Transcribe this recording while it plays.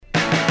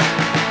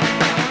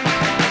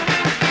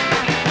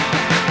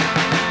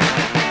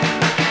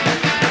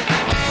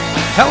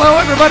Hello,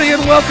 everybody,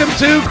 and welcome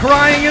to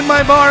Crying in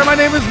My Bar. My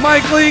name is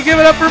Mike Lee. Give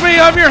it up for me.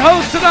 I'm your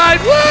host tonight.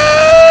 Woo!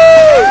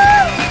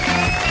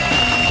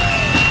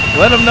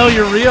 Let them know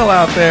you're real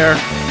out there.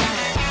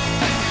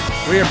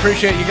 We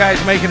appreciate you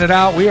guys making it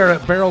out. We are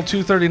at Barrel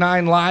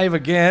 239 live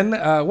again.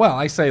 Well,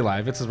 I say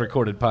live. It's a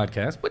recorded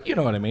podcast, but you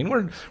know what I mean.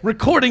 We're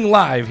recording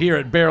live here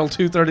at Barrel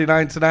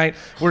 239 tonight.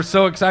 We're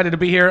so excited to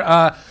be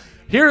here.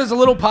 Here is a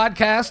little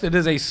podcast. It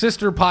is a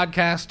sister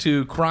podcast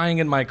to Crying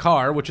in My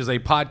Car, which is a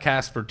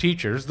podcast for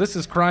teachers. This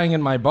is Crying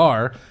in My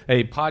Bar,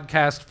 a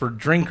podcast for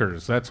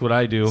drinkers. That's what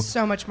I do.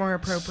 So much more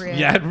appropriate.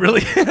 Yeah, it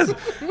really is.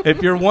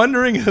 If you're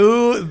wondering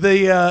who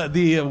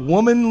the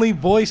womanly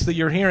voice that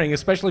you're hearing,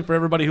 especially for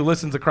everybody who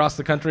listens across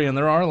the country, and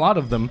there are a lot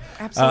of them.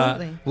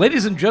 Absolutely.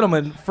 Ladies and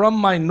gentlemen, from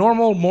my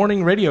normal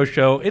morning radio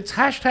show, it's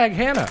hashtag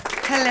Hannah.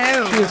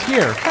 Hello. She is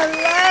here.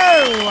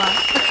 Hello.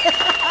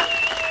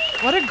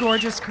 What a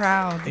gorgeous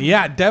crowd.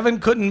 Yeah, Devin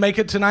couldn't make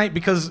it tonight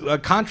because,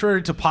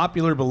 contrary to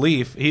popular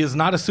belief, he is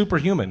not a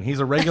superhuman. He's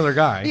a regular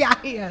guy. Yeah,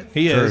 he is.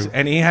 He is,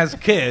 and he has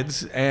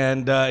kids,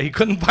 and he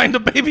couldn't find a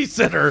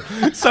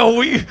babysitter. So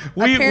we are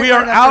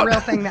that's out. a real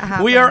thing that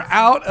happens. We are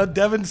out of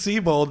Devin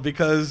Siebold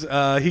because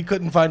he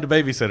couldn't find a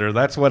babysitter.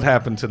 That's what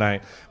happened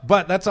tonight.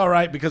 But that's all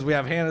right because we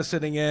have Hannah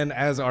sitting in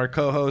as our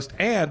co-host,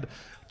 and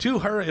to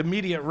her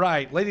immediate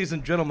right, ladies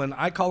and gentlemen,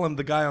 I call him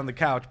the guy on the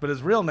couch, but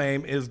his real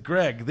name is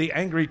Greg, the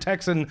angry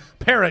Texan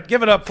parrot.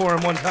 Give it up for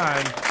him one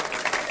time.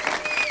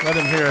 Let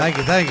him hear it.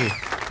 Thank you.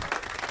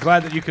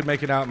 Glad that you could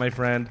make it out, my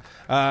friend.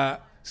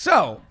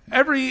 So,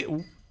 every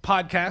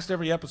podcast,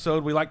 every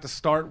episode, we like to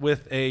start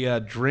with a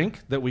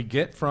drink that we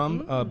get from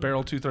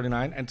Barrel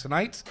 239. And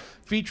tonight's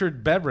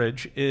featured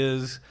beverage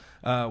is,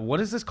 what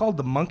is this called?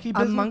 The Monkey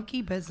Business? A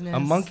monkey business. A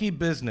monkey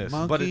business.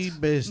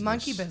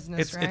 Monkey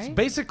business, right? It's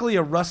basically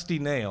a rusty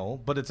nail,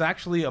 but it's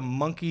actually a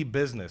monkey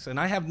business. And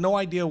I have no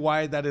idea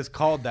why that is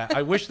called that.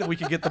 I wish that we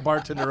could get the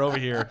bartender over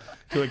here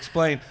to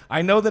explain.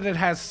 I know that it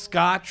has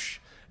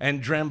scotch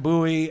and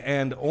drambuie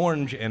and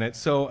orange in it.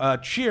 So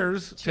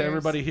cheers to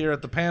everybody here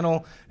at the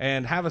panel,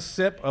 and have a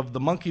sip of the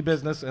monkey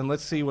business, and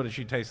let's see what it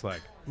should taste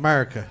like.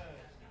 America.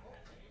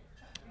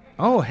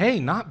 Oh, hey,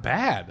 not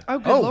bad. Oh,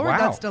 good Lord, wow.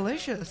 that's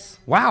delicious.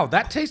 Wow,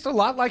 that tastes a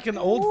lot like an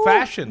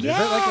old-fashioned.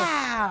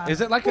 Yeah. Is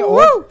it like an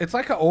old? It's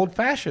like an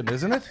old-fashioned,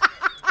 isn't it?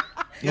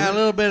 You got a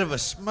little bit of a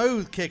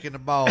smooth kick in the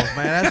balls,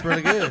 man. That's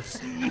pretty good.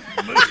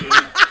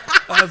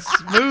 A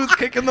smooth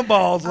kick in the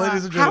balls,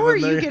 ladies and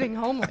gentlemen. How are you getting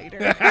home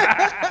later?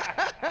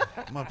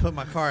 I'm going to put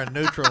my car in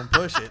neutral and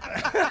push it.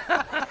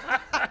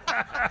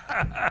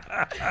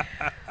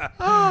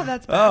 Oh,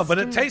 that's best. Oh, but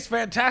it tastes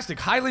fantastic.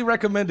 Highly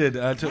recommended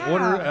to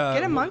order.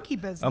 Get a monkey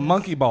business. A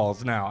monkey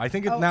balls now. I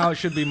think now it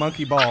should be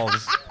monkey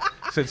balls.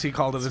 Since he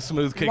called it a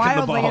smooth kick in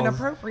the balls. Wildly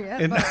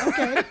inappropriate, but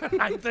okay.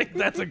 I think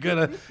that's a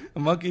good...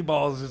 monkey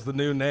balls is the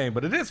new name,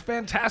 but it is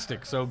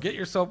fantastic. So get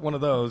yourself one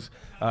of those.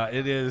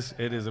 It is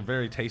a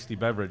very tasty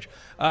beverage.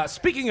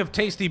 Speaking of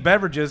tasty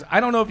beverages, I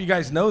don't know if you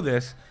guys know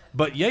this,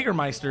 but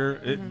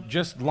Jägermeister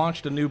just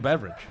launched a new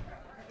beverage.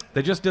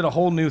 They just did a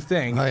whole new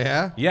thing. Oh,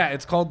 yeah? Yeah,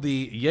 it's called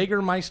the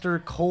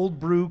Jägermeister Cold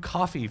Brew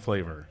Coffee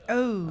flavor.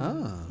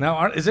 Oh.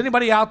 Now, is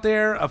anybody out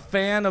there a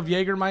fan of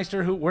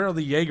Jägermeister? Where are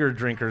the Jaeger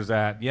drinkers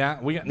at?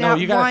 Yeah, you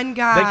got one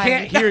guy. They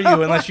can't hear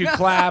you unless you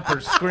clap or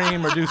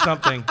scream or do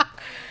something.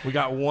 We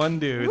got one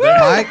dude.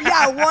 Mike?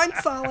 Yeah, one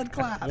solid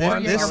clap.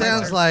 This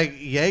sounds like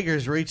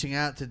Jaeger's reaching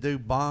out to do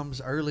bombs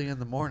early in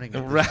the morning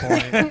at this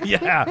point.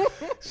 Yeah.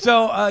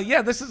 So,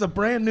 this is a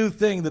brand new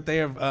thing that they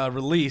have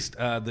released.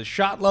 The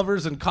shot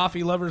lovers and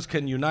coffee lovers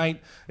can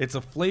unite. It's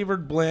a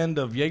flavored blend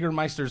of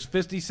Jägermeister's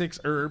 56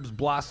 herbs,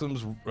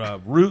 blossoms,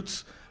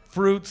 roots,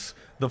 fruits,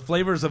 the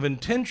flavors of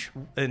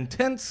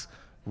intense,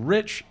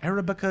 rich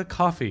Arabica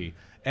coffee,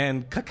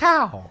 and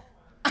cacao.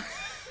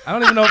 I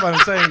don't even know if I'm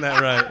saying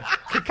that right.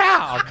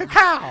 Cacao.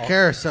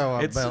 Carousel,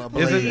 I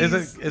believe.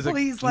 Is it?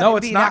 Please let no, it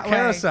it's be not that way.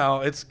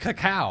 carousel. It's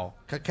cacao.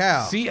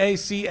 Cacao.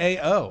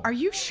 CACAO. Are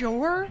you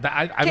sure?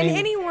 I Can mean,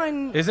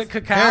 anyone... Is it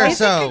cacao?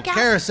 Carousel. cacao?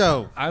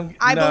 Carousel.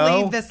 I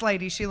believe this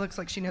lady. She looks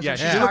like she knows what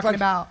she's talking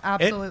about.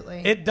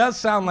 Absolutely. It does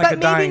sound like but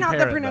a dying maybe not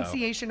parrot, the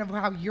pronunciation of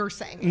how you're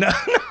saying it. No.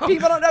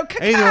 People don't know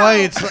cacao.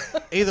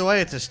 Either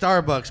way, it's a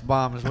Starbucks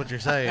bomb is what you're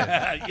saying.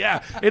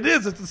 Yeah, it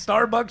is. It's a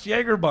Starbucks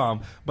Jaeger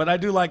bomb. But I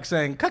do like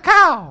saying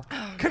cacao.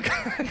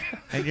 Cacao.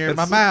 And you're in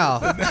my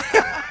mouth.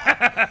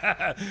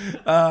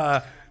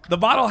 The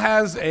bottle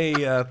has a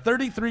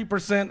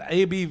 33%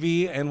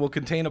 ABV and will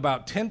contain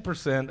about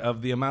 10%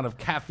 of the amount of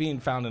caffeine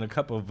found in a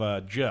cup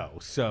of Joe.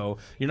 So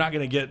you're not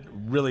going to get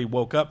really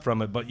woke up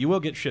from it, but you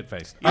will get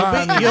shit-faced.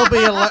 You'll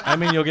be alert. I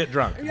mean, you'll get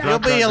drunk. You'll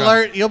be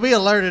alert. You'll be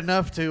alert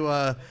enough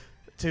to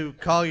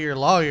call your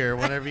lawyer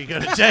whenever you go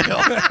to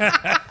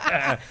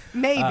jail.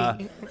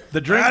 Maybe. The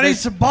drink. I need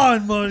some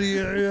bond money.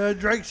 I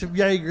drank some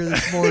Jaeger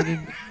this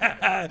morning.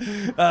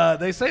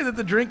 They say that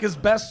the drink is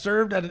best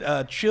served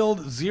at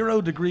chilled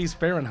 0 degrees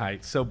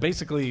Fahrenheit, so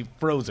basically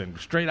frozen,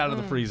 straight out of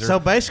the freezer. So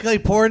basically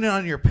pouring it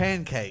on your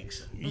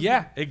pancakes.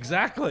 Yeah,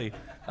 exactly.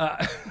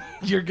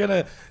 You're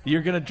gonna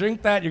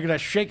drink that. You're gonna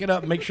shake it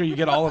up. Make sure you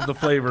get all of the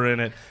flavor in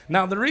it.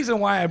 Now, the reason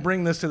why I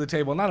bring this to the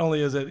table, not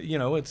only is it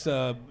it's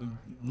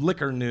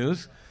liquor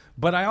news,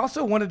 but I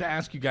also wanted to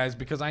ask you guys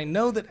because I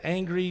know that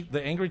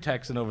the angry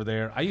Texan over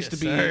there. He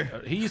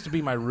used to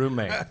be my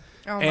roommate.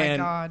 Oh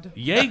and my God!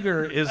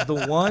 Jaeger is the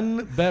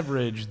one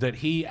beverage that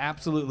he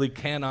absolutely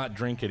cannot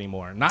drink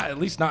anymore. At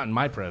least not in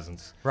my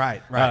presence.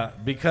 Right.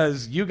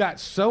 Because you got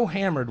so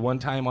hammered one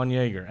time on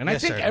Jaeger, and I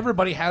think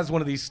everybody has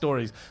one of these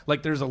stories.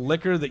 Like there's a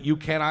liquor that you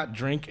cannot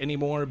drink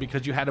anymore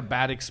because you had a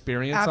bad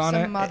experience on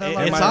it.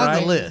 It's on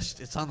the list.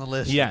 It's on the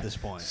list at this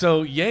point.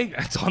 So Jaeger,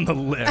 it's on the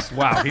list.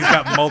 Wow, he's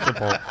got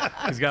multiple.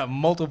 He's got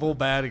multiple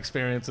bad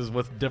experiences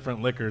with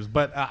different liquors.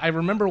 But I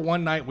remember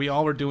one night we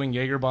all were doing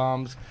Jaeger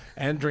bombs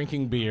and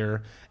drinking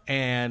beer,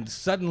 and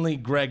suddenly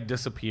Greg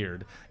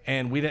disappeared,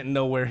 and we didn't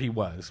know where he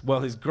was.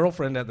 Well, his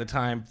girlfriend at the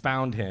time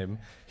found him.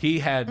 He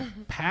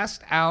had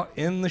passed out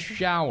in the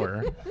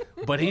shower,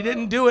 but he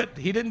didn't do it.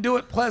 He didn't do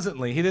it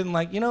pleasantly. He didn't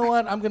you know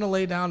what? I'm going to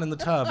lay down in the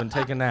tub and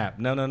take a nap.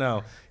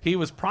 No. He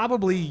was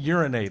probably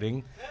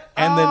urinating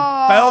and then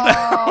fell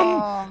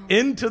down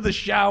into the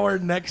shower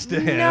next to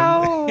him.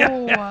 No.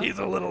 Yeah, he's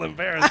a little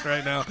embarrassed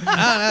right now.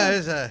 No,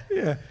 it's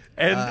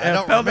and I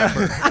don't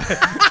remember.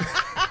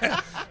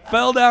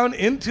 Fell down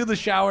into the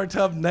shower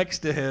tub next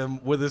to him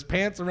with his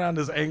pants around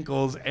his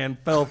ankles and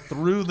fell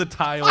through the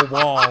tile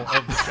wall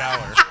of the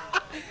shower.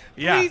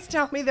 Yeah. Please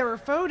tell me there were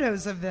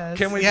photos of this.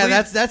 Can we? Yeah,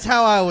 please? that's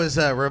how I was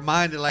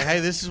reminded. Like, hey,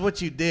 this is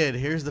what you did.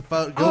 Here's the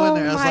photo. Go in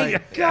there. I was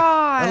like,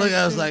 God!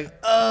 I was like,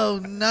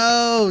 oh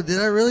no, did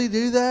I really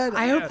do that?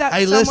 I hope that's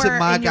Hey, listen,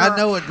 Mike, I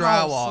know a house.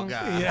 drywall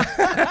guy.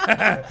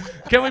 Yeah.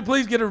 Can we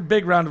please get a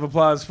big round of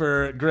applause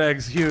for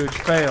Greg's huge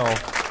fail?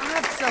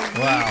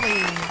 Absolutely. Wow.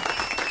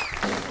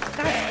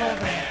 That's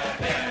golden.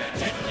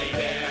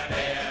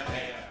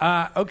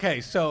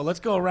 Okay, so let's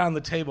go around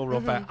the table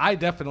real fast. I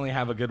definitely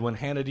have a good one.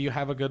 Hannah, do you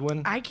have a good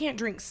one? I can't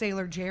drink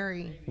Sailor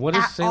Jerry. What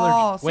is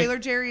Sailor? Sailor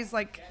Jerry is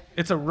like.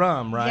 It's a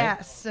rum, right?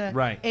 Yes.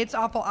 Right. It's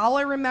awful. All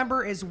I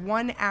remember is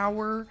 1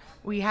 hour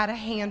we had a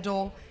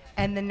handle,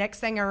 and the next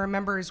thing I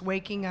remember is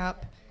waking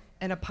up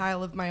in a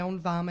pile of my own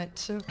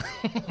vomit.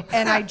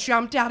 And I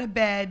jumped out of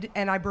bed,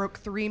 and I broke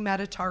 3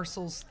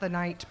 metatarsals the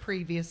night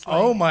previously.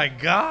 Oh, my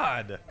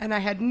God. And I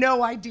had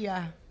no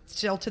idea,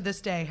 still to this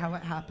day, how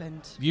it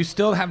happened. You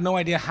still have no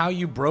idea how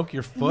you broke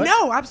your foot?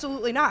 No,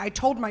 absolutely not. I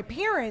told my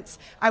parents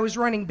I was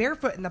running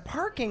barefoot in the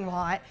parking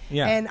lot,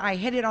 and I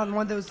hit it on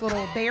one of those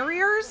little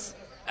barriers,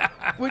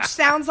 which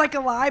sounds like a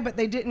lie, but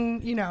they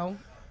didn't,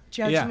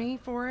 judge me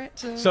for it.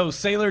 So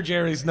Sailor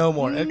Jerry's no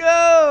more.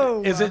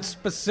 No. Is it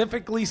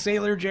specifically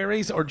Sailor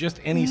Jerry's or just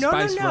any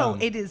spice rum?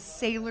 No. It is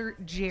Sailor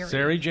Jerry.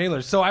 Sailor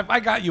Jerry. So if I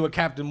got you a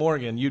Captain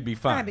Morgan, you'd be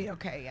fine. I'd be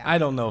okay, yeah. I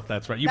don't know if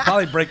that's right. You'd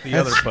probably break the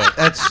other foot.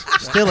 That's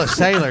still a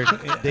sailor,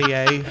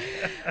 D.A.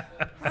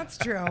 That's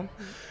true.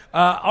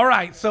 All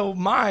right. So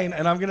mine,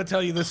 and I'm going to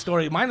tell you this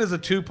story. Mine is a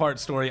 2-part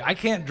story. I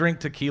can't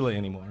drink tequila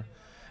anymore.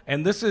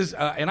 And this is,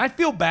 and I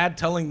feel bad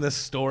telling this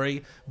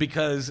story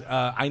because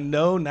I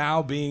know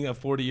now, being a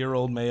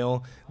 40-year-old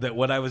male, that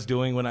what I was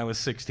doing when I was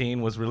 16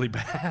 was really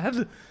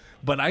bad.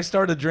 But I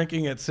started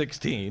drinking at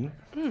 16,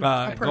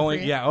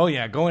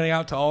 going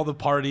out to all the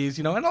parties,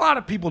 and a lot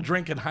of people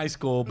drink in high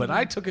school. But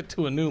I took it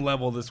to a new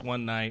level this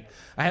one night.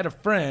 I had a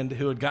friend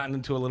who had gotten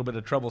into a little bit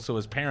of trouble, so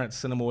his parents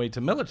sent him away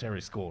to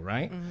military school,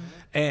 right?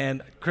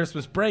 And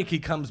Christmas break, he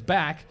comes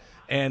back.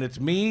 And it's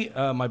me,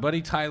 my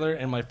buddy Tyler,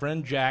 and my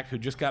friend Jack, who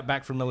just got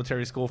back from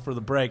military school for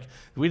the break.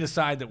 We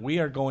decide that we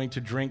are going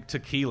to drink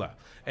tequila.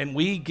 And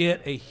we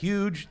get a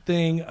huge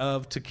thing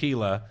of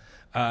tequila,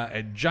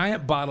 a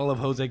giant bottle of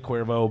Jose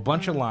Cuervo, a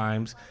bunch of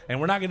limes,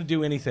 and we're not going to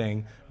do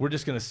anything. We're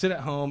just going to sit at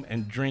home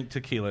and drink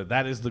tequila.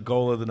 That is the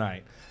goal of the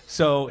night.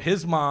 So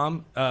his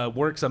mom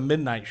works a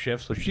midnight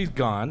shift, so she's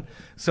gone.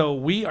 So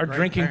we are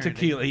drinking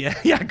tequila.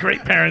 Yeah, great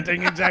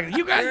parenting, exactly.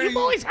 You guys, you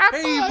boys have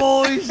fun. Hey,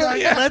 boys,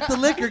 let the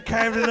liquor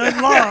cabinet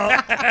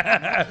unlock.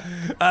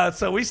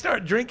 So we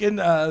start drinking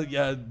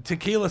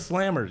tequila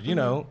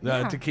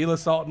slammers, tequila,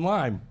 salt, and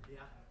lime.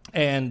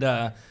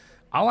 And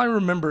all I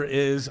remember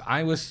is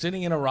I was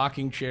sitting in a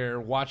rocking chair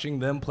watching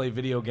them play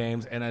video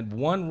games, and at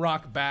one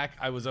rock back,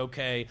 I was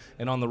okay,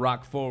 and on the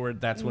rock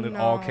forward, that's when it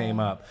all came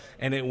up,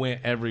 and it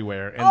went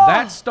everywhere. And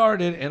that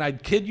started, and I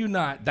kid you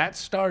not, that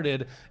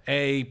started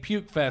a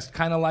puke fest,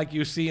 kind of like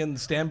you see in the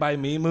Stand By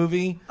Me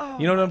movie.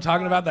 You know what I'm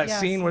talking about? That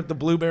scene with the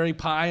blueberry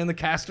pie and the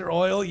castor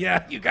oil?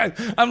 Yeah, you guys,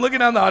 I'm looking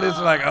down the audience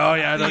like, oh,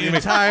 yeah. The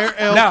entire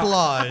Elk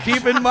Lodge.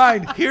 Keep in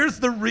mind,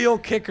 here's the real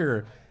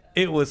kicker.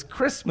 It was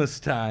Christmas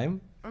time.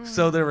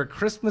 So there were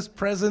Christmas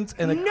presents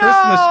and a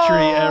Christmas tree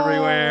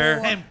everywhere.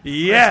 And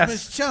yes.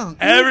 Christmas chunk.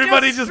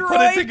 Everybody just put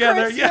it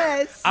together. Christmas.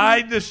 Yeah.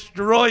 I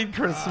destroyed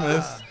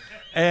Christmas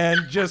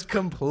and just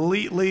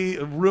completely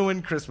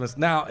ruined Christmas.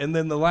 Now, and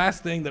then the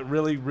last thing that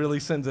really,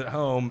 really sends it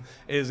home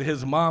is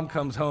his mom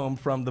comes home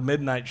from the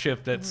midnight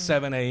shift at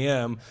 7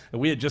 a.m. And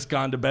we had just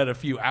gone to bed a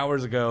few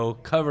hours ago,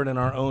 covered in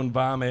our own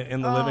vomit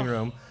in the living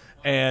room.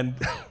 And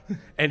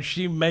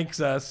she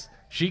makes us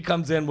She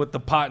comes in with the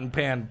pot and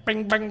pan.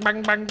 Bang, bang,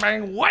 bang, bang,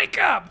 bang. Wake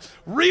up.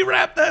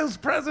 Rewrap those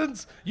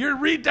presents. You're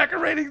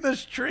redecorating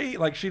this tree.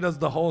 Like, she does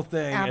the whole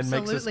thing and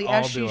makes us Absolutely, all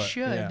as do she it.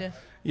 should.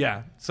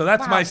 Yeah. So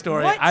that's my Wow,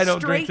 story. what I don't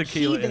drink straight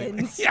tequila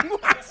heathens. anymore.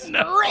 What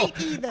No. straight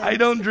heathens. I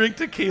don't drink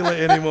tequila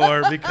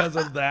anymore because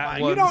of that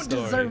You one don't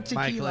story. deserve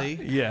Mike tequila. Lee,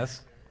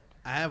 Yes.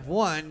 I have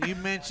one. You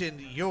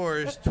mentioned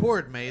yours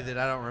toward me that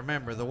I don't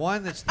remember. The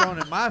one that's thrown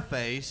in my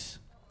face,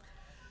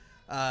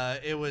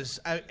 it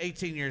was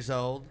 18 years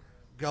old,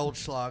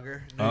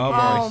 Goldschlager. New Oh,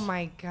 Year's. boy. Oh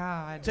my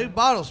God. 2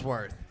 bottles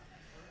worth.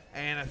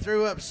 And I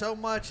threw up so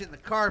much in the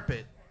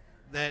carpet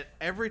that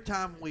every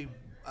time we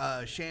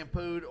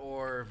shampooed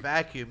or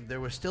vacuumed, there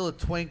was still a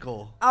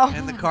twinkle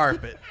in the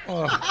carpet.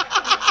 Oh,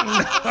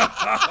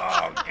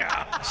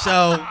 God.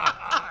 So,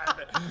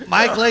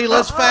 Mike Lee,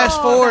 let's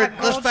fast forward.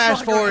 that Let's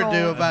fast Goldschlager forward to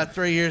gold. about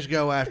 3 years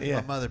ago after Yeah.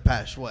 my mother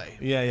passed away.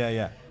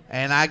 Yeah.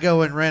 And I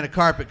go and rent a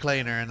carpet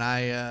cleaner, and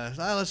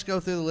let's go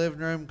through the living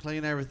room,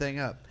 clean everything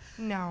up.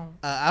 No.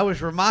 I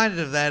was reminded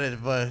of that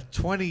of a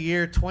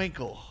 20-year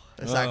twinkle,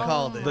 as I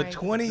called it. The my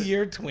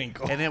 20-year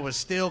twinkle. And it was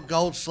still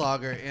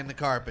Goldschlager in the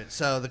carpet.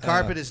 So the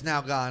carpet is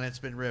now gone. It's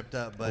been ripped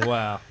up. But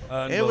Wow.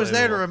 it was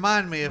there to Unbelievable.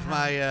 remind me of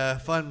my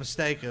fun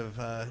mistake of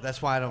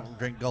that's why I don't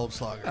drink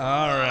Goldschlager.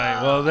 All right.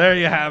 Well, there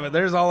you have it.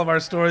 There's all of our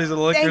stories of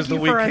the liquors you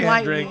that we for can't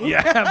enlightening. drink.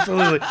 Yeah,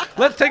 absolutely.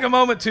 Let's take a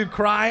moment to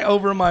cry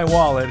over my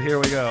wallet. Here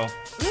we go.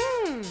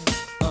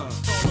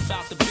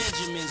 About the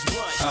Benjamins,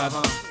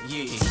 what?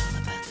 Yeah.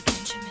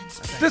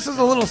 This is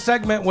a little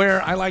segment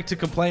where I like to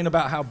complain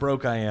about how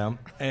broke I am.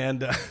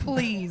 And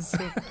Please.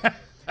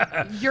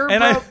 You're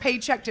And I- broke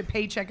paycheck to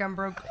paycheck. I'm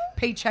broke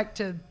paycheck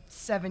to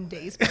 7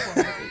 days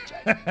before my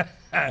paycheck.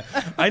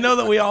 I know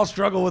that we all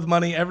struggle with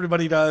money.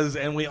 Everybody does.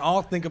 And we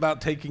all think about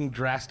taking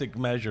drastic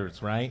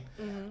measures, right?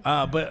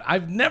 But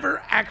I've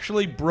never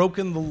actually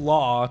broken the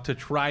law to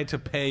try to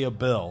pay a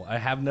bill. I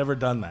have never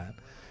done that.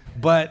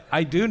 But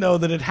I do know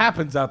that it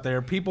happens out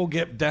there. People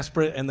get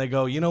desperate and they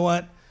go, you know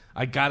what?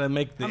 I got to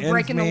make the I'm ends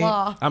breaking the meet.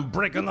 law. I'm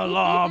breaking the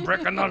law,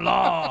 breaking the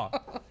law.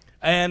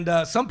 And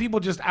some people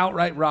just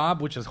outright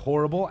rob, which is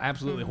horrible,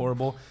 absolutely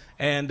horrible.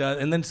 And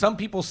then some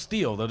people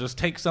steal. They'll just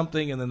take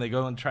something and then they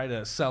go and try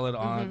to sell it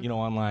on,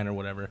 online or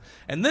whatever.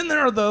 And then there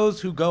are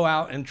those who go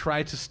out and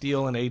try to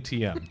steal an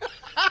ATM.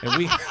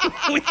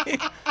 And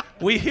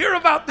we hear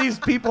about these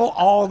people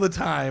all the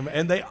time,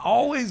 and they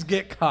always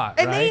get caught.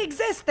 And right? they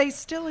exist. They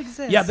still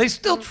exist. Yeah, they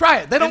still try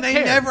it. They don't And they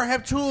care. never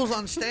have tools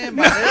on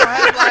standby. They don't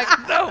have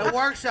like a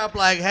workshop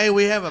like, hey,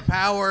 we have a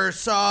power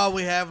saw,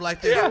 we have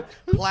like this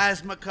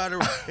plasma cutter.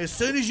 As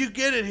soon as you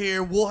get it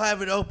here, we'll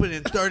have it open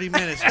in 30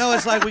 minutes. No,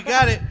 it's like we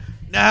got it.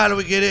 Now how do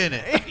we get in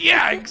it?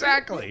 Yeah,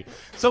 exactly.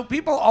 So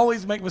people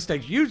always make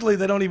mistakes. Usually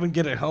they don't even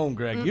get it home,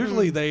 Greg.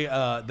 Usually they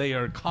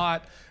are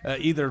caught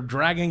either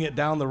dragging it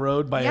down the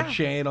road by a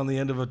chain on the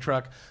end of a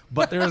truck.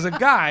 But there is a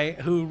guy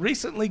who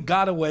recently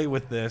got away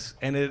with this,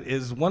 and it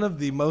is one of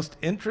the most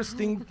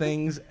interesting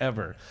things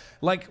ever.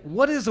 Like,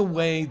 what is a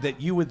way that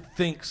you would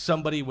think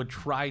somebody would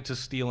try to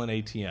steal an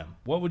ATM?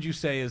 What would you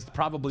say is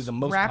probably the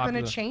most Wrapping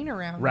popular? a chain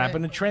around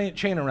Wrapping it. a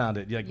chain around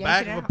it. Like,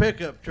 Back it of a out.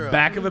 pickup truck.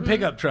 Back of a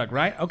pickup truck,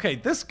 right? Okay,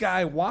 this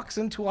guy walks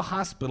into a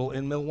hospital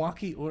in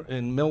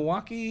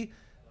Milwaukee.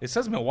 It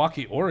says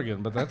Milwaukee,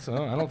 Oregon, but that's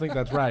I don't think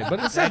that's right. But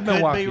it says That could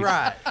Milwaukee. be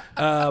right.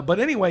 But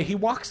anyway, he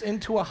walks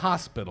into a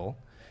hospital.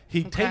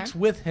 He takes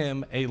with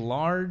him a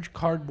large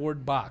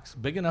cardboard box,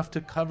 big enough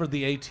to cover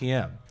the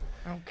ATM.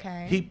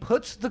 Okay. He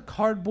puts the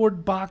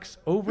cardboard box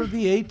over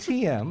the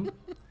ATM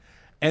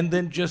and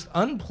then just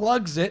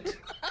unplugs it,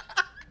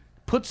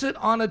 puts it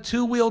on a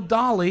 2-wheel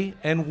dolly,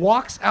 and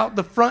walks out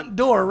the front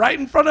door right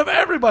in front of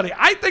everybody.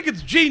 I think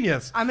it's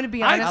genius. I'm going to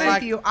be I honest think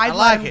with you. I I'd like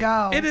let him it.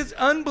 go. It is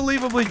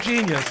unbelievably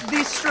genius.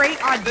 The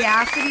straight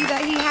audacity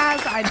that he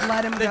has, I'd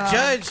let him The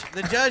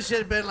go. judge should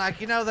have been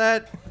like, you know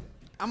that?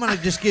 I'm going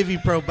to just give you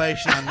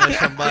probation on this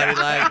one, buddy.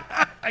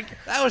 Like,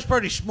 that was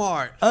pretty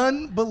smart.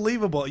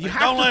 Unbelievable. You Don't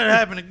have let to it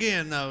happen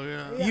again, though. You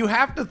know? You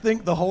have to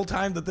think the whole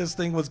time that this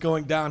thing was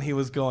going down, he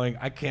was going,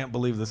 I can't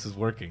believe this is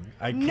working.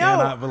 I No,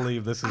 cannot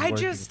believe this is I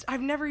working.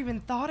 I've never even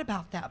thought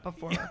about that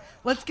before.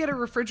 Let's get a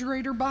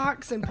refrigerator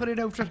box and put it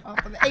over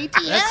top of the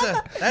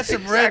ATM. That's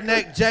some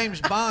redneck James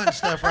Bond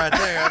stuff right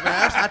there. I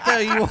mean, I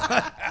tell you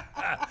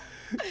what.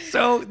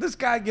 So this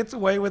guy gets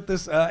away with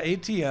this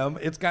ATM.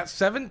 It's got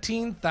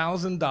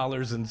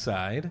 $17,000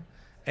 inside,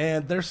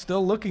 and they're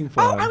still looking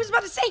for Oh, him. I was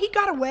about to say he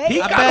got away. He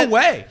I got bet-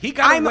 away. He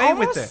got I'm away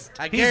with almost- it.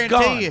 I He's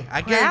gone. guarantee you.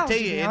 I Proud, to guarantee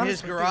be you. In honest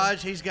his with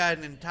garage, he's got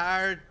an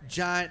entire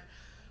giant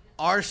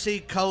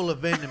RC cola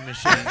vending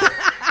machine.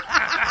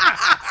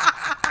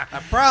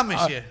 I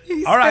promise you.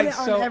 He All right,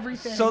 spent it on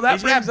everything. so that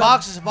He's got brings up,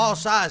 boxes of all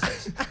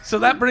sizes. so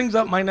that brings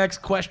up my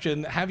next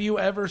question. Have you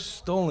ever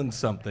stolen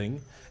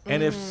something?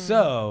 And if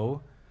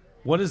so,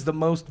 what is the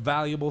most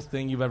valuable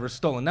thing you've ever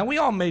stolen? Now, we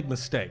all made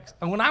mistakes.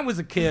 And when I was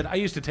a kid, I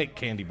used to take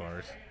candy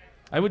bars.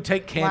 I would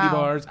take candy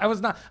Wow. bars. I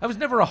was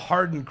never a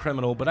hardened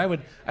criminal, but I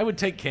would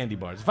take candy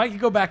bars. If I could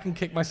go back and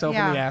kick myself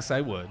in the Yeah. ass,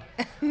 I would.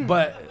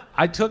 But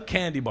I took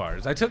candy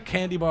bars.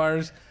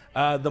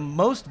 The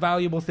most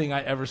valuable thing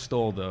I ever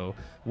stole, though,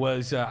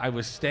 was I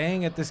was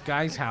staying at this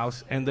guy's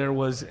house, and there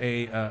was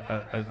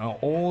an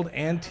old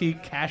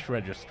antique cash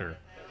register,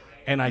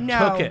 and I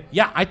took it.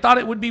 Yeah, I thought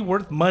it would be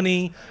worth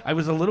money. I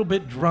was a little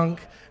bit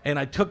drunk, and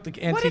I took the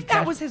antique. What if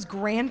that was his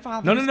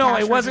grandfather's? No,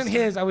 cash it wasn't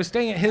register? his. I was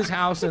staying at his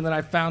house, and then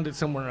I found it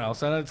somewhere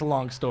else. I know it's a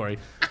long story,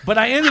 but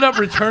I ended up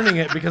returning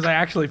it because I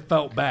actually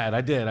felt bad. I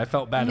did. I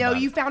felt bad. No,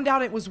 about you it. found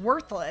out it was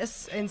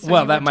worthless, and so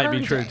Well, you that might be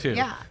returned true it. too.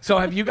 Yeah. So,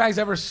 have you guys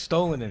ever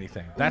stolen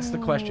anything? That's the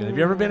question. Have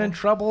you ever been in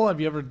trouble? Have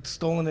you ever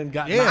stolen and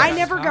gotten? Yeah. knocked I out?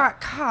 never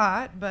got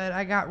caught, but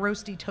I got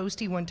roasty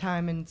toasty one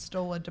time and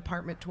stole a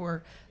department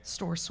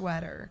store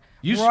sweater.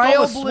 You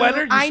stole a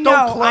sweater? You I stole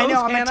know. clothes,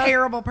 I'm Hannah? a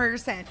terrible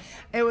person.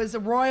 It was a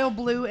royal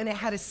blue and it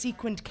had a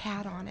sequined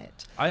cat on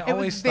it. I It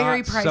always was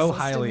very thought so priceless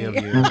to highly me. of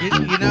you.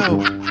 You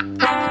know,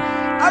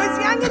 I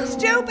was young and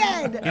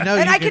stupid, You know,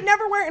 and you I could could-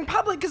 never wear it in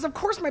public because, of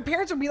course, my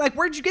parents would be like,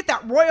 "Where'd you get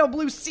that royal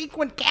blue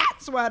sequined cat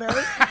sweater?"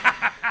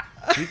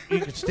 you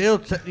can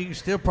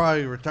still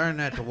probably return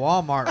that to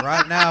Walmart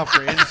right now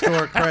for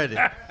in-store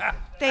credit.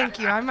 Thank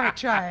you. I might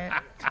try it.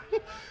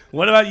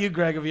 What about you,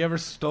 Greg? Have you ever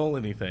stole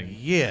anything?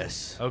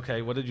 Yes.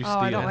 Okay, what did you Oh, steal?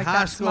 I don't In like high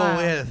that school, smile.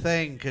 we had a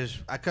thing because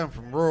I come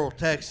from rural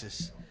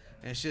Texas,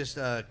 and it's just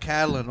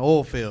cattle and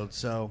oil fields.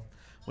 So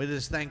we did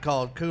this thing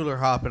called cooler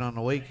hopping on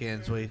the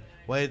weekends. We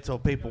waited till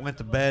people went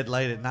to bed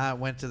late at night,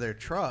 went to their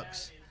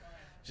trucks,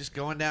 just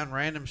going down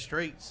random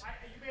streets.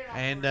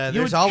 And you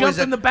there's would always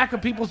jump in the back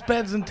of people's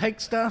beds and take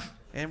stuff?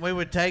 and we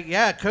would take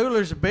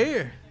coolers of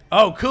beer.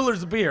 Oh,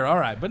 coolers of beer. All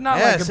right, but not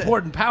like Yes.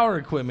 important power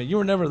equipment. You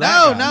were never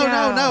that No, guy. no,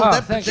 no, no. Oh,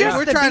 That- thank dude, God.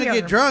 we're Just the trying to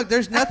beer. get drunk.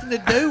 There's nothing to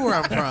do where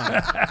I'm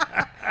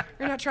from.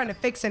 You're not trying to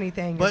fix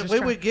anything. You're But just we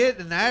trying- would get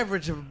an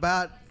average of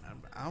about,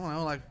 I don't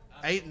know, like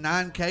 8,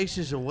 9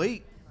 cases a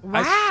week.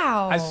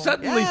 Wow. I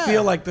suddenly Yeah.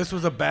 feel like this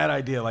was a bad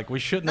idea. Like we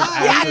shouldn't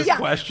have Yeah, asked this yeah.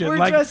 question. We're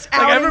like just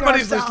like outing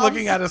everybody's just ourselves.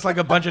 looking at us like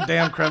a bunch of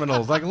damn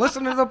criminals. Like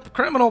listen to the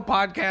criminal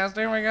podcast.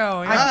 Here we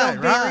go. I Yeah. feel Right,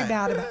 very right.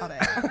 bad about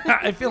it.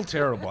 I feel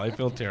terrible. I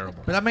feel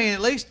terrible. But I mean,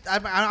 at least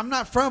I'm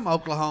not from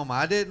Oklahoma.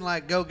 I didn't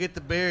like go get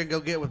the beer and go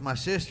get with my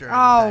sister. Or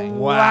Oh, anything.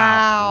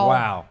 Wow.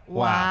 Wow.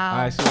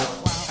 Wow.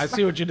 I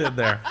see what you did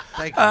there.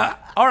 Thank you.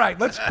 All right,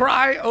 let's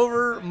cry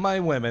over my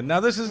women. Now,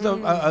 this is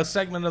a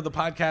segment of the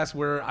podcast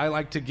where I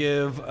like to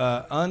give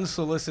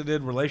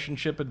unsolicited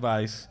relationship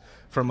advice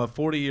from a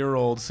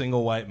 40-year-old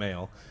single white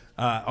male.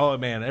 Oh,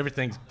 man,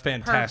 everything's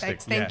fantastic.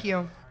 Perfect. Thank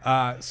you.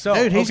 So,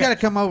 Dude, he's okay. got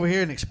to come over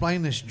here and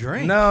explain this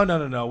drink. No.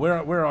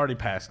 We're already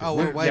past it. Oh,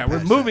 we're way we're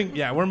past moving.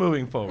 Yeah, we're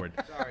moving forward.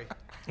 Sorry.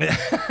 He's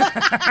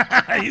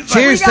like,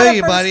 Cheers We got to a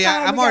you, first buddy.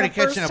 time, I'm we got already a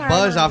first catching a timer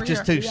buzz off over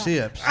just here. 2 Yeah.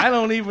 sips. I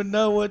don't even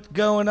know what's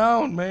going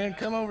on, man.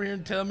 Come over here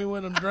and tell me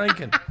what I'm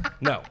drinking.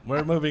 No,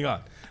 we're moving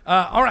on.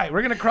 All right,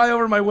 we're going to cry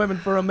over my women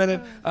for a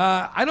minute.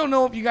 I don't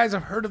know if you guys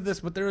have heard of this,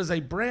 but there is a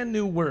brand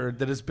new word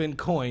that has been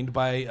coined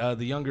by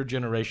the younger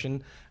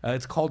generation.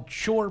 It's called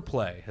chore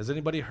play. Has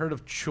anybody heard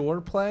of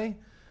chore play?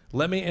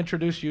 Let me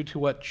introduce you to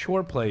what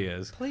chore play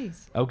is.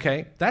 Please.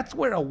 Okay, that's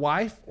where a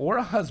wife or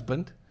a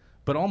husband,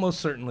 but almost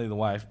certainly the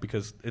wife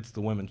because it's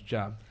the women's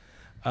job.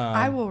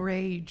 I will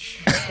rage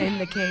in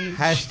the cage.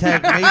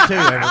 Hashtag me too,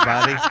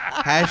 everybody.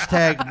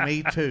 Hashtag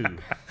me too.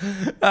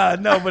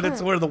 No, but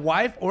it's where the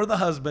wife or the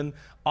husband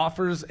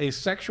offers a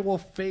sexual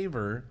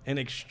favor in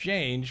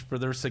exchange for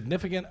their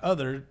significant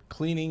other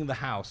cleaning the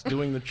house,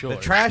 doing the chores.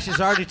 The trash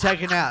is already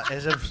taken out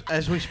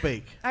as we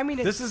speak. I mean,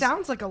 it This is-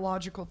 sounds like a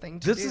logical thing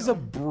to This do. is a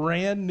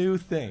brand new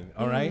thing,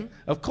 all right?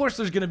 Of course,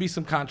 there's going to be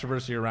some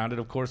controversy around it.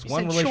 Of course,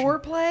 You said chore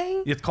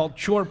play? It's called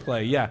chore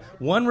play, yeah.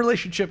 One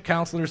relationship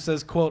counselor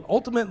says, quote,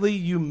 ultimately,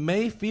 you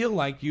may feel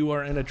like you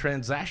are in a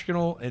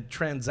transactional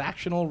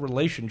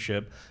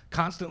relationship,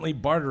 constantly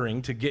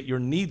bartering to get your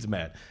needs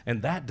met.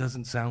 And that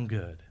doesn't sound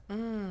good.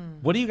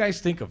 What do you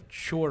guys think of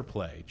chore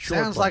play? Chore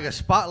Sounds play. like a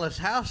spotless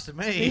house to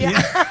me.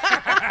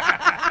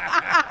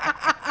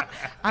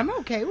 I'm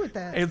okay with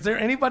that. Is there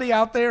anybody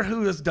out there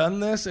who has done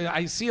this?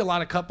 I see a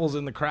lot of couples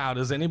in the crowd.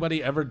 Has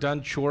anybody ever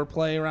done chore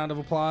play? Round of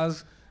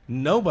applause.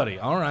 Nobody.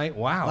 All right.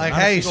 Wow. Like, Not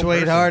a hey, single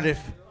person. sweetheart,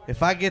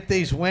 if I get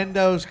these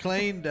windows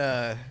cleaned,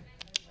 can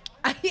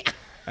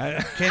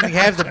you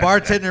have the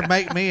bartender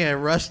make me a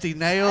rusty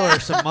nail or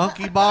some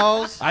monkey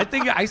balls? I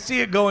think I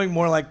see it going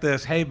more like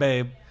this. Hey,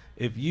 babe,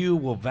 if you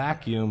will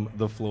vacuum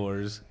the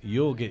floors,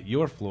 you'll get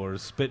your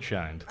floors spit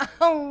shined.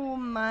 Oh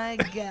my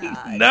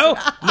god. No?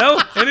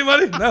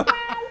 Anybody? No?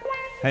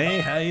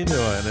 Hey, how you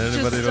doing?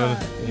 Anybody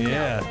Just, doing?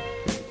 Yeah.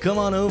 Come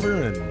on over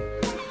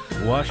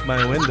and wash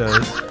my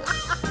windows.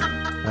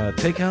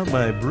 Take out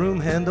my broom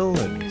handle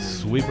and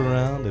sweep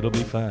around. It'll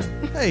be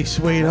fine. Hey,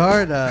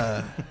 sweetheart,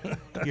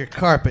 your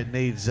carpet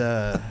needs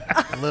a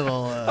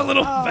little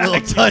little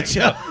touch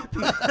up.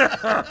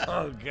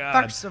 Oh,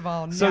 God. First of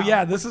all, no. So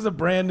yeah, this is a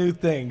brand new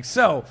thing.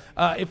 So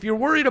if you're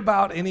worried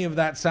about any of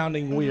that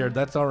sounding weird,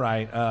 that's all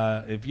right.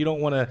 If you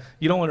don't want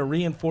to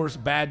reinforce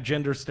bad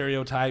gender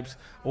stereotypes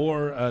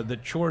or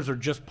that chores are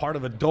just part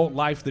of adult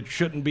life that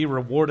shouldn't be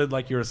rewarded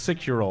like you're a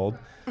 6-year-old,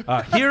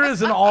 here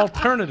is an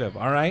alternative.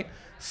 All right.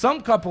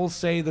 Some couples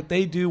say that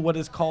they do what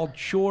is called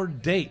chore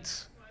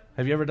dates.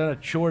 Have you ever done a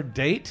chore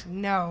date?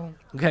 No.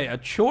 Okay, a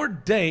chore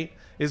date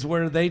is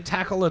where they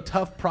tackle a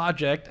tough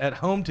project at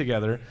home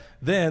together.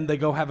 Then they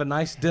go have a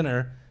nice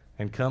dinner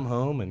and come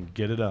home and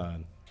get it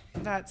on.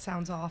 That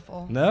sounds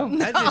awful. No?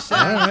 That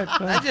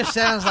just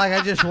sounds like I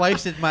just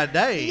wasted my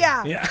day.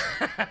 Yeah. Yeah.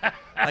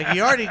 Like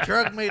you already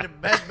drugged me to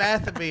Bed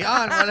Bath &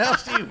 Beyond. What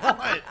else do you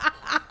want?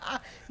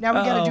 Now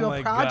we got to do my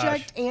a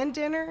project and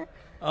dinner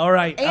All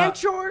right. and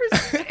chores.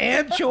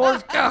 And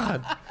chores.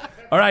 God.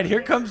 All right,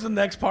 here comes the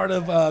next part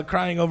of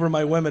crying over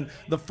my women.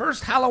 The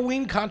first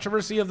Halloween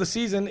controversy of the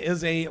season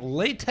is a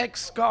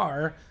latex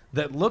scar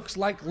that looks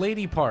like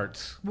lady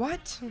parts.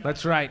 What?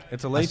 That's right.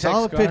 It's a I latex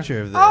saw a scar.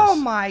 picture of this. Oh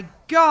my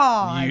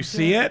God. You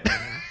see it?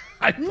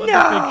 I put the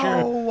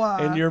No.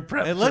 picture in your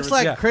prep. It looks service.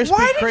 like Yeah. Krispy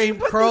Why did you Kreme put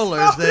this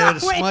crawlers that are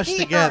photo in smushed here?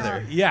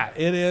 together. Yeah,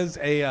 it is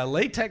a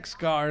latex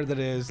scar that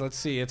is, let's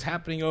see, it's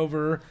happening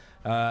over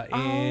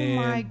in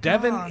my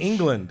Devon, gosh.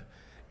 England.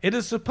 It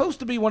is supposed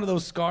to be one of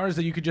those scars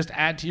that you could just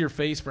add to your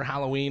face for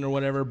Halloween or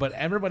whatever, but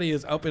everybody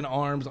is up in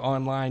arms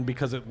online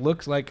because it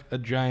looks like a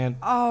giant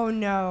Oh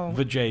no.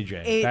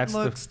 vajayjay. It That's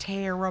looks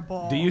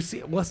terrible. Do you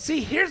see? Well, see,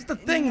 here's the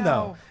thing, No.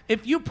 though.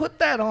 If you put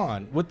that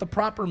on with the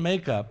proper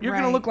makeup, you're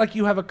going to Right. look like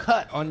you have a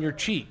cut on your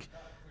cheek.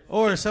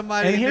 Or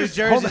somebody And in New here's-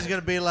 hold Jersey on. is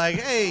going to be like,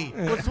 hey,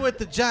 what's with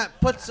the giant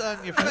puts on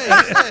your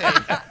face?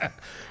 Hey.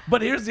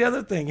 But here's the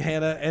other thing,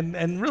 Hannah,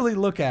 and really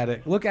look at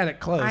it. Look at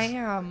it close. I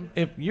am.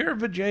 If your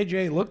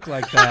vajayjay looked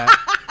like that,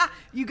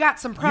 You got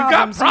some got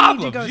problems.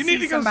 problems. You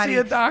need to go, see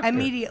a doctor.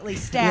 Immediately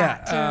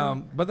stat.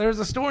 but there's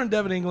a store in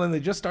Devon, England. They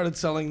just started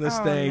selling this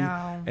Oh, thing,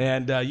 no.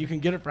 and you can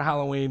get it for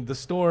Halloween. The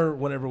store,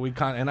 whenever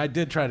and I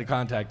did try to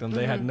contact them.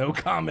 They had no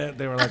comment.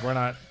 They were like, we're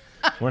not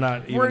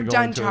even We're going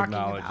done to talking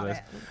acknowledge about this.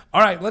 it.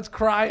 All right, let's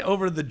cry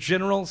over the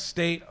general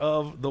state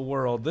of the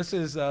world. This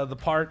is the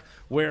part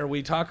where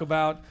we talk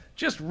about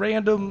just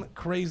random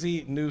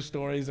crazy news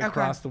stories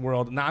across the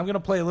world. Now I'm going to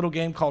play a little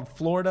game called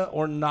Florida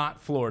or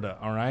Not Florida.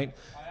 All right,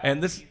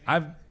 and this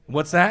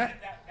what's that?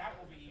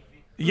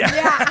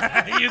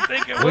 Yeah, you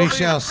think it will We be?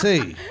 shall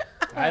see.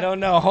 I don't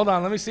know. Hold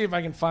on. Let me see if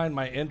I can find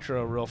my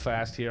intro real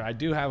fast here. I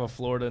do have a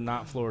Florida,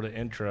 not Florida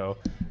intro,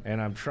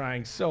 and I'm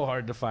trying so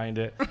hard to find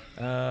it.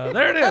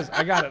 There it is.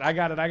 I got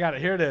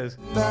it. Here it is.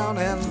 Down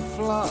in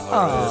Florida,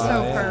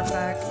 So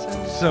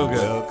perfect. So good.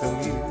 welcome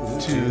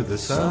you to the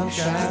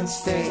Sunshine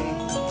State.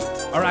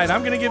 All right,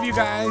 I'm going to give you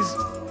guys,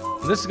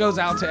 this goes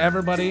out to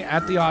everybody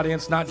at the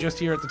audience, not just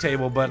here at the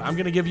table, but I'm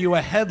going to give you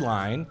a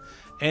headline.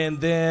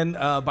 And then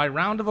by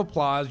round of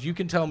applause, you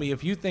can tell me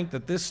if you think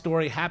that this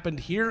story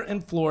happened here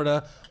in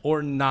Florida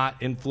or not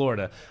in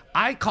Florida.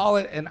 I call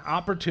it an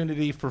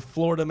opportunity for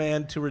Florida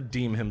Man to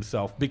redeem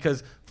himself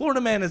because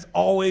Florida Man is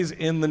always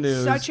in the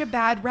news. Such a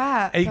bad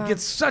rap. He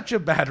gets such a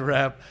bad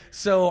rep.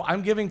 So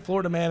I'm giving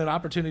Florida Man an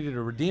opportunity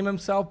to redeem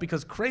himself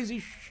because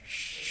crazy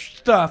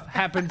stuff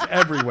happens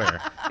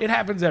everywhere. It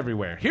happens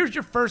everywhere. Here's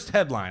your first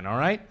headline, all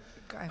right?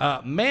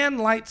 Okay. Man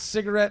lights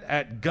cigarette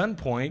at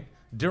gunpoint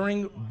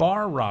during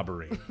bar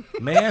robbery.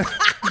 Man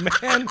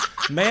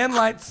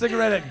lights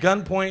cigarette at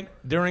gunpoint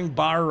during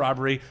bar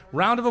robbery.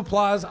 Round of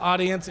applause,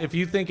 audience, if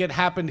you think it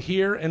happened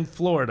here in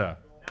Florida.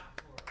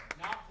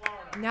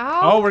 No.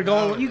 Oh, we're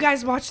going. You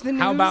guys watch the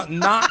news? How about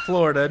not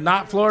Florida?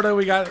 Not Florida.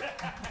 We got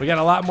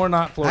a lot more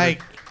not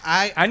Florida.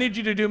 Hey, I need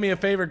you to do me a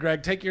favor,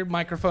 Greg. Take your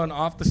microphone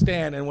off the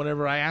stand, and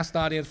whenever I ask the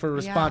audience for a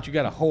response, you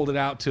got to hold it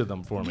out to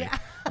them for me. Yeah.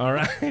 All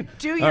right?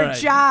 Do All your right.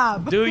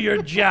 job. Do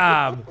your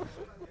job.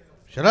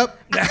 shut up.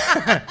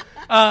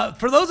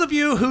 For those of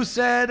you who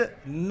said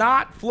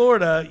not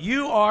Florida,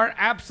 you are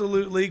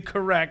absolutely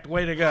correct.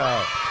 Way to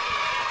go.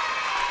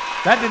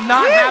 That did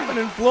not happen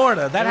in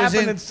Florida. That It was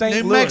happened in in St.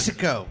 New Louis.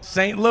 Mexico.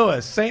 St.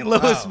 Louis,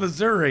 Oh.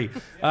 Missouri.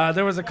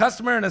 There was a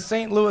customer in a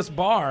St. Louis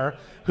bar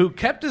who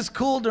kept his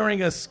cool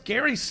during a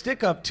scary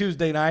stick-up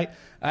Tuesday night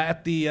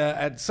at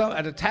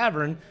a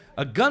tavern.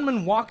 A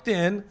gunman walked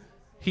in.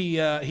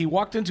 He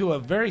walked into a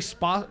very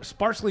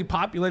sparsely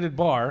populated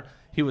bar.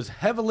 He was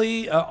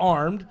heavily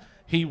armed.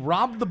 He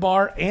robbed the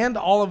bar and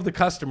all of the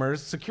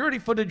customers. Security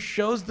footage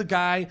shows the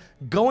guy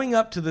going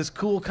up to this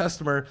cool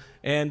customer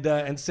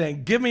and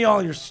saying, "Give me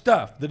all your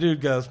stuff." The dude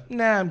goes,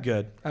 "Nah, I'm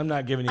good. I'm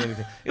not giving you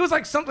anything." It was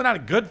like something out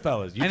of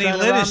Goodfellas. You And he trying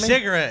to lit rob a me?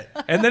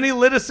 cigarette. And then he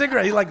lit a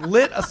cigarette. He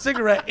lit a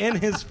cigarette in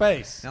his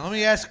face. Now let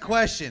me ask a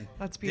question.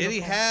 That's Did he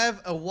beautiful.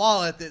 have a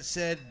wallet that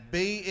said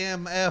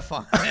BMF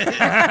on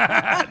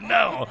it?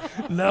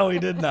 No, he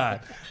did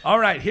not. All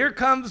right, here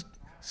comes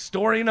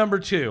story number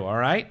 2, all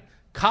right?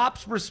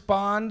 Cops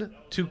respond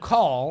to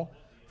call,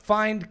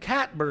 find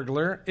cat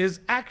burglar is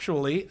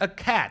actually a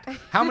cat.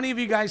 How many of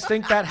you guys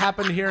think that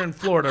happened here in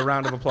Florida?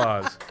 Round of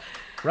applause.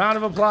 Round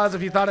of applause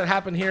if you thought it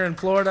happened here in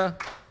Florida.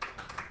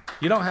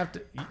 You don't have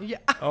to. Yeah.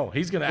 Oh,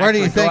 he's going to Where do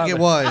you think it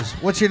was?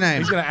 What's your name?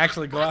 He's going to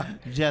actually go out.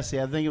 Jesse,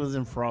 I think it was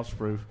in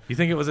Frostproof. You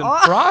think it was in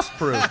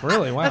Frostproof?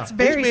 Really? Wow. That's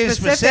very He's being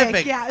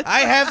specific. Yeah. I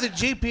have the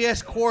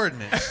GPS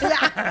coordinates.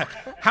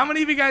 How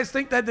many of you guys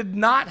think that did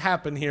not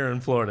happen here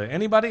in Florida?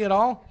 Anybody at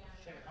all?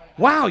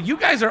 Wow, you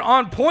guys are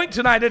on point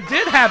tonight. It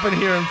did happen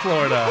here in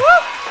Florida.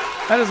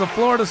 That is a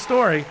Florida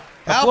story.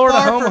 How Florida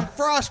far homo- from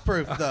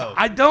Frostproof, though?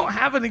 I don't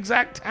have an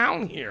exact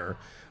town here.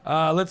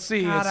 Let's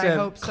see. God, It I said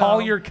hope so.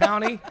 Collier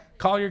County.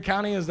 Collier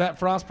County, is that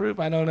frostproof?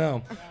 I don't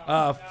know.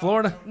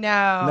 Florida.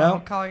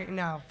 No. No?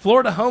 No.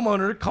 Florida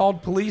homeowner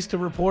called police to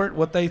report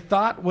what they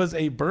thought was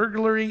a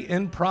burglary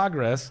in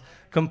progress,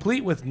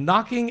 complete with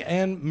knocking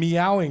and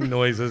meowing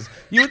noises.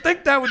 You would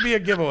think that would be a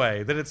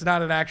giveaway, that it's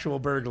not an actual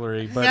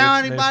burglary. But Meow,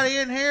 it's- anybody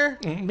in here?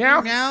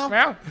 Meow. Meow.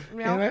 Meow.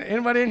 Meow.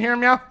 Anybody in here?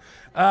 Meow.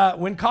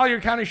 When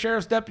Collier County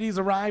Sheriff's deputies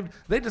arrived,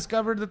 they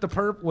discovered that the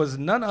perp was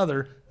none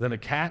other than a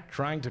cat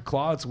trying to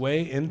claw its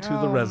way into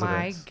the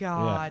residence. Oh, my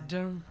Yeah.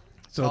 God.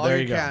 So Collier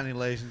there you go. County,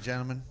 ladies and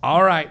gentlemen.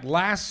 All right,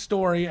 last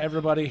story,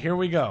 everybody. Here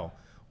we go.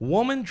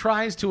 Woman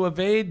tries to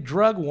evade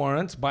drug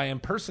warrants by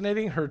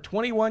impersonating her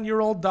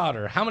 21-year-old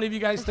daughter. How many of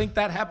you guys think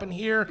that happened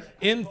here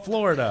in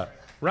Florida?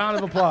 Round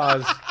of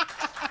applause.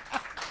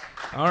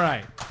 All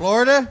right.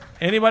 Florida?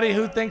 Anybody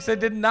who thinks it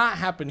did not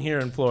happen here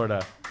in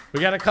Florida? We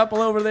got a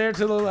couple over there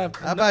to the left.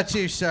 How about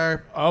you,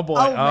 sir? Oh, boy.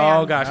 Oh, man.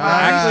 Oh, gosh. We're All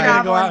right. actually going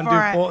to go out and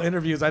Traveling do for full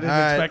interviews. I didn't All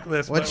right. expect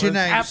this. What's but your it's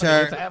name, happening.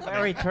 sir? It's happening.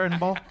 Larry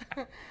Turnbull.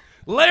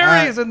 Larry All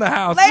right. is in the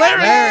house.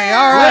 Larry! Larry,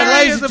 all right, Larry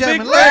ladies is and a big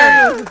gentlemen,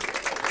 Larry. Larry.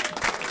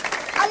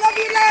 I love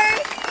you, Larry.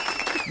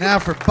 Now,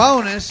 for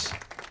bonus,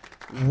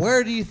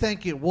 where do you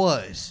think it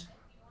was?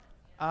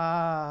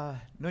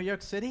 New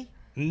York City.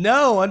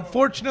 No,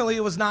 unfortunately,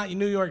 it was not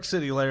New York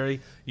City, Larry.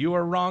 You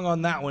are wrong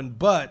on that one,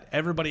 but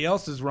everybody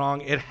else is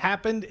wrong. It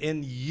happened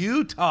in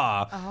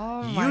Utah.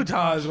 Oh, my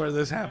Utah is where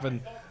this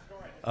happened.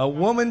 A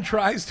woman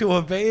tries to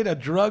evade a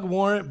drug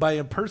warrant by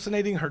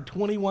impersonating her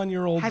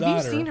 21-year-old Have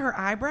daughter. you seen her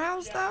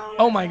eyebrows, though?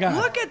 Oh, my God.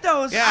 Look at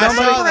those Yeah, I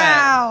saw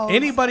that. eyebrows.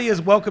 Anybody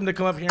is welcome to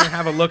come up here and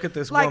have a look at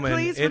this Like, woman.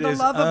 please, for It the is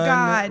love of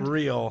God,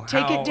 unreal.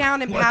 take it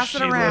down and what pass it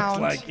she looks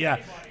around. Like. Yeah,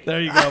 there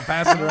you go.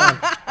 Pass it around.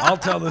 I'll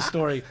tell the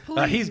story.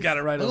 He's got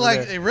it right over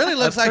there. It really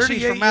looks A like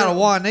she's from out of 38-year-old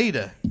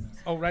Juanita.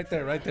 Oh, right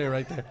there.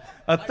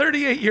 A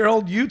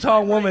 38-year-old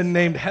Utah woman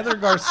named Heather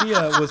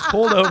Garcia was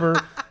pulled over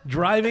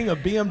driving a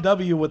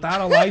BMW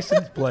without a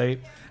license plate.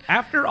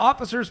 After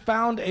officers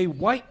found a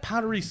white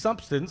powdery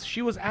substance,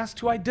 she was asked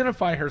to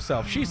identify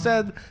herself. She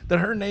said that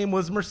her name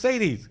was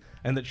Mercedes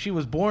and that she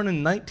was born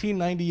in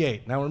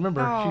 1998. Now,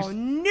 remember, Oh, she's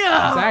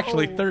no.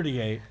 actually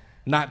 38,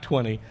 not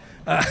 20.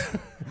 My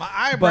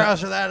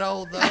eyebrows are that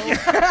old, though.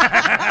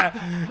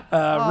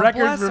 bless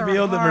Records her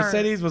revealed that heart.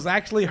 Mercedes was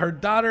actually her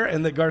daughter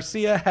and that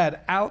Garcia had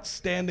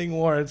outstanding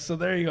warrants. So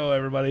there you go,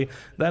 everybody.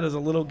 That is a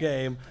little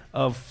game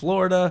of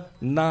Florida,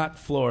 not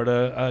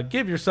Florida.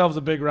 Give yourselves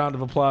a big round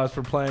of applause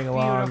for playing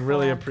along. Beautiful.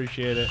 Really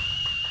appreciate it.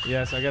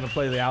 Yes, I got to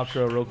play the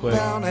outro real quick.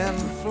 Down in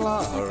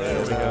Florida,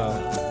 There we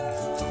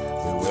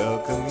go. we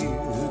welcome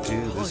you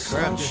to the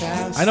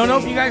Sunshine I don't know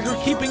if State. you guys were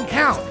keeping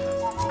count.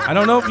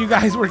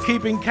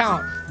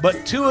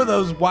 But two of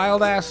those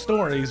wild-ass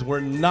stories were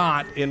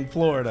not in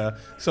Florida.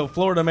 So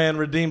Florida man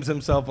redeems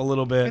himself a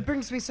little bit. It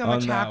brings me so on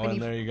much that happiness. one.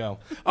 There you go.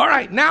 All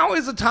right, now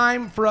is the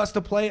time for us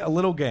to play a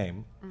little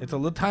game. It's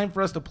time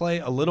for us to play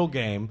a little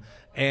game.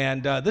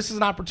 And this is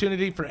an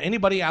opportunity for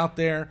anybody out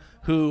there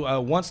who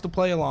wants to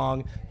play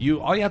along.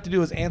 All you have to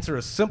do is answer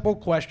a simple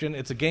question.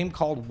 It's a game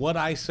called What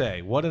I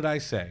Say. What did I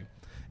say?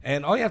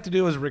 And all you have to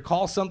do is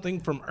recall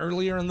something from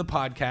earlier in the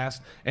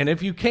podcast. And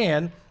if you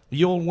can,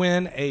 you'll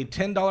win a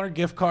 $10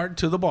 gift card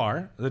to the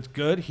bar. That's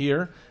good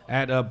here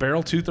at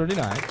Barrel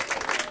 239.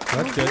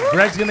 That's good.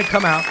 Greg's going to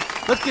come out.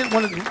 Let's get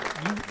one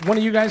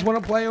of you guys want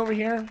to play over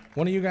here?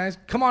 One of you guys?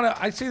 Come on.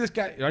 I see this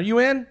guy. Are you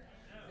in?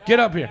 Get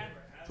up here.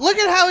 Look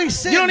at how he's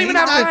sitting. You don't even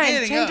He's have to- not Fine,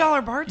 getting up.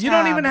 $10 bar tab. You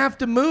don't even have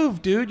to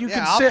move, dude. You Yeah,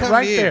 can I'll sit come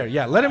right to you. there.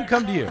 Yeah, let him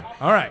come to you.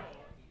 All right.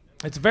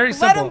 It's very Let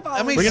simple. him follow. I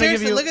mean, We're gonna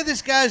seriously, give you- look at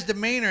this guy's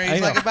demeanor. I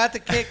He's know. like about to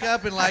kick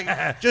up and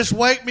like, just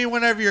wake me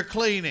whenever you're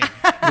cleaning.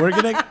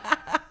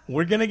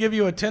 We're gonna give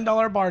you a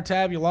 $10 bar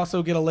tab. You'll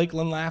also get a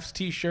Lakeland Laughs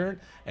T-shirt,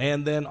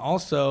 and then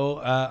also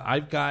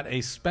I've got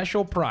a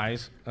special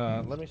prize.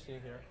 Let me see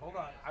here. Hold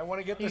on. I want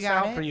to get You this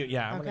got out it? for you.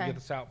 Yeah, I'm gonna Okay. get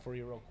this out for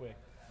you real quick.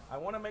 I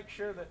want to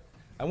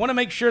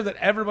make sure that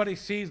everybody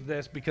sees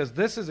this because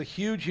this is a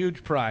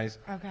huge prize.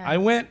 Okay. I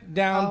went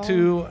down Oh.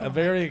 to a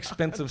very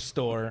expensive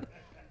store,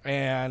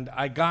 and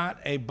I got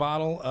a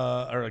bottle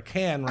or a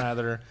can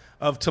rather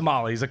of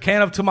tamales. A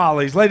can of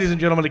tamales, ladies and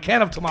gentlemen, a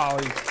can of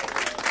tamales.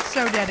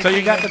 So dedicated. So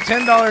you got the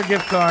 $10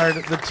 gift card,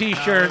 the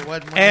T-shirt, it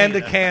wasn't and a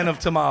Juanita. can of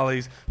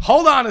tamales.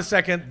 Hold on a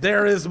second.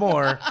 There is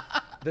more.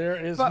 There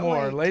is But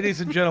more. wait.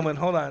 Ladies and gentlemen,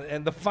 hold on.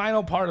 And the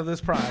final part of this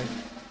prize,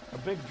 a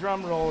big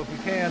drum roll if you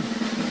can.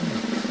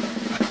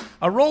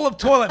 A roll of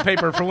toilet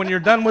paper for when you're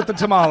done with the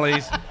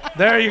tamales.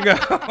 There you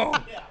go.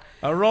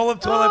 A roll of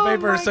toilet Oh,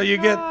 paper. my So you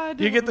God.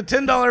 get the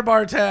 $10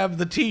 bar tab,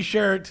 the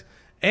T-shirt,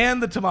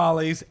 and the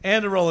tamales,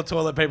 and a roll of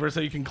toilet paper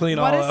so you can clean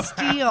What all a up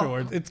steal.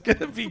 afterwards. It's going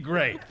to be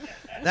great.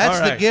 That's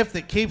All the right. gift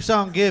that keeps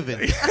on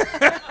giving.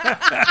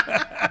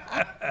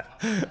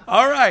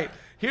 All right.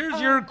 Here's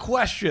your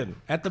question.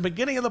 At the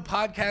beginning of the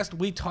podcast,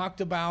 we talked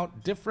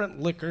about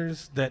different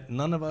liquors that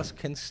none of us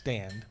can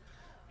stand.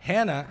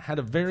 Hannah had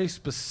a very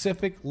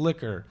specific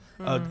liquor,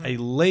 a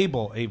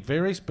label, a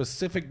very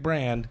specific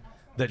brand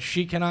that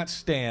she cannot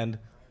stand.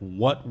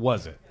 What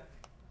was it?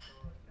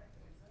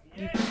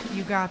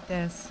 You got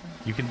this.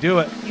 You can do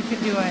it. You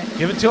can do it.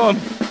 Give it to him.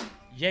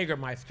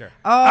 Jägermeister.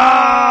 Oh,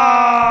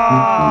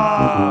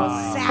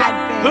 Ah!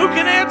 sad Who face.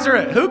 can answer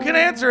it? Who can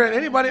answer it?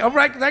 Anybody? Oh,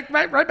 right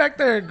back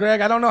there,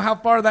 Greg. I don't know how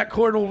far that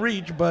cord will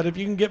reach, but if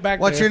you can get back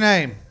What's there. your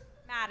name?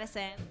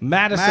 Madison.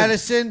 Madison.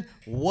 Madison.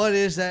 What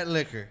is that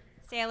liquor?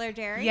 Sailor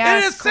Jerry.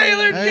 Yes, It is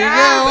Sailor Queen. There you go.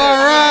 All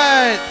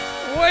right.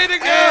 Way to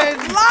go. And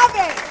Love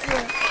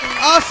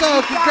it.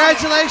 also,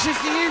 congratulations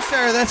to you,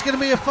 sir. That's going to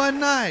be a fun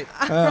night.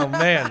 Oh,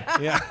 man.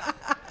 Yeah.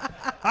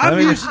 I'm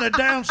Let me- using a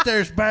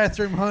downstairs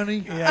bathroom,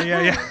 honey.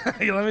 Yeah.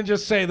 Let me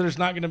just say there's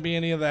not going to be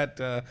any of that,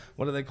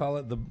 what do they call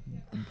it? The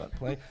butt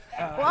play?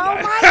 Oh,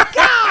 my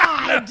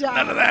God.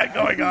 None of that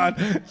going on.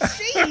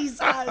 Jesus.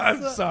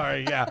 I'm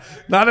sorry, yeah.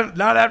 Not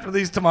after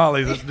these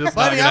tamales. It's just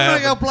Buddy, not I'm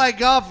going going to to go play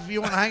golf if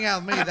you want to hang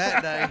out with me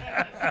that day.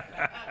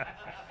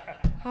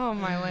 Oh,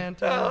 my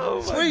Lanta. Oh,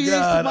 my Sweet,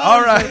 God. these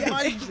All tamales right. are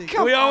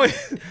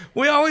amazing.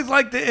 We always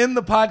like to end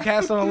the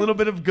podcast on a little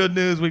bit of good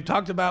news. We've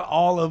talked about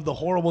all of the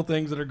horrible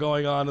things that are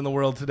going on in the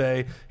world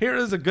today. Here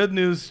is a good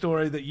news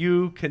story that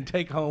you can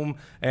take home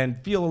and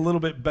feel a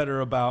little bit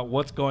better about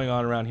what's going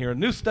on around here. A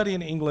new study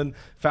in England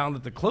found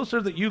that the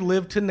closer that you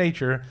live to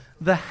nature,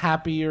 the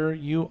happier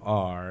you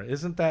are.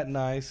 Isn't that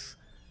nice,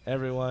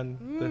 everyone?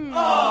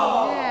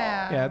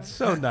 Yeah, it's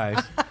so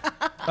nice.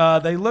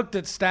 They looked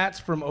at stats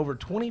from over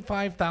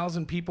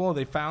 25,000 people.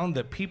 They found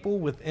that people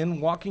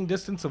within walking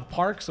distance of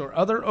parks or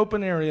other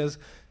open areas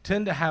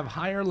tend to have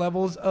higher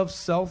levels of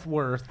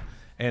self-worth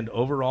and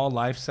overall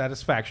life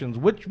satisfactions,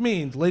 which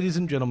means, ladies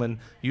and gentlemen,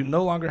 you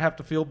no longer have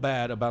to feel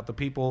bad about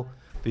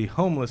the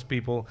homeless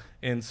people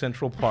in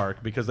Central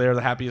Park, because they are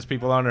the happiest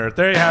people on earth.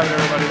 There you have it,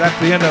 everybody. That's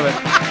the end of it.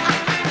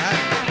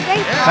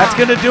 That's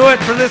going to do it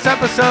for this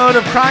episode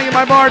of Crying in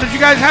My Bar. Did you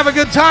guys have a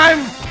good time?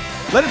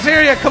 Let us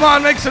hear you. Come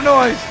on, make some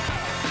noise.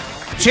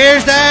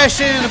 Cheers to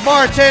Ashton and the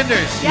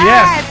bartenders.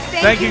 Yes,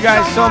 thank you you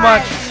guys so so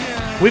much.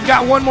 much. We've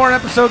got one more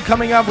episode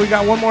coming up. We've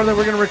got one more that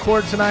we're going to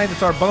record tonight.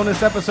 It's our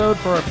bonus episode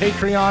for our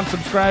Patreon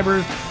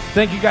subscribers.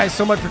 Thank you guys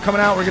so much for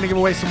coming out. We're going to give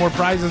away some more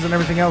prizes and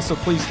everything else, so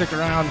please stick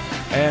around.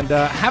 And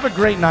have a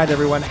great night,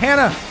 everyone.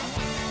 Hannah,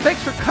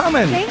 thanks for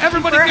coming. Thank you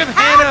Everybody for give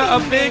Hannah a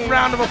having big me.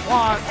 round of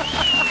applause.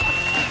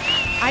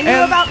 I knew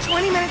And- about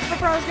 20 minutes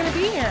before I was going to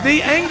be here.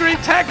 The Angry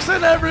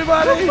Texan,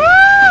 everybody.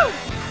 Woo!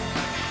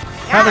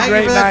 Have a Thank you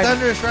great for that night.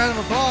 thunderous round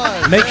of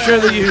applause. Make sure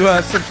that you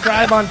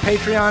subscribe on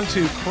Patreon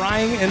to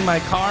Crying in My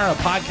Car, a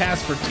podcast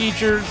for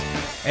teachers.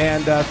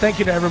 And thank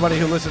you to everybody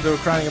who listened to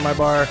Crying in My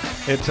Bar.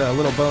 It's a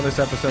little bonus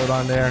episode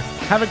on there.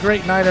 Have a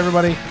great night,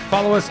 everybody.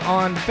 Follow us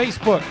on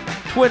Facebook,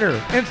 Twitter,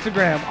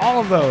 Instagram, all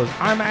of those.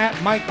 I'm at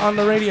Mike on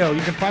the Radio.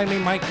 You can find me,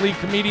 Mike Lee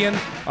Comedian,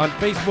 on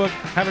Facebook.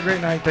 Have a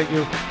great night. Thank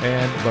you,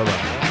 and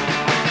bye-bye.